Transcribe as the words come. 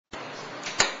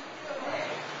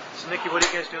So Nikki, what are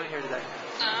you guys doing here today?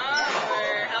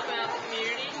 We're helping out the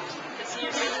community, the Senior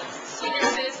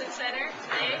Citizen Center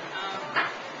today,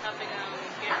 helping them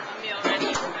get a meal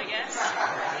ready, I guess.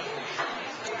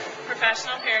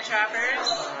 Professional pear choppers.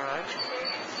 All right.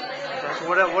 So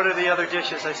what are the other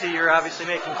dishes? I see you're obviously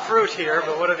making fruit here,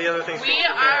 but what are the other things?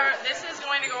 This is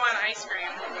going to go on ice cream.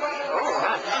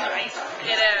 Oh, nice.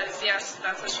 It is, yes,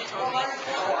 that's what she told me.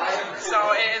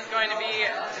 So it is going to be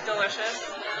delicious.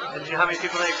 And do you know how many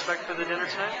people they expect for the dinner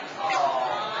tonight?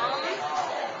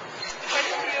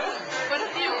 Quite a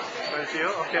few. Quite a few.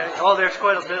 Okay. Oh, there's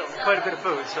quite a bit of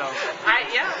food. So.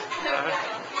 Yeah.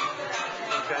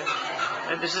 Okay.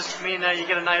 And does this mean that you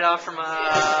get a night off from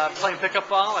playing pickup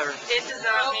ball, or? It does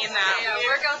not mean that. Yeah,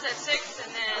 workouts at 6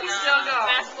 and then we still go.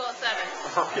 basketball at 7.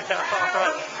 Oh yeah.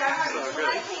 All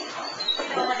right.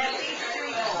 So good.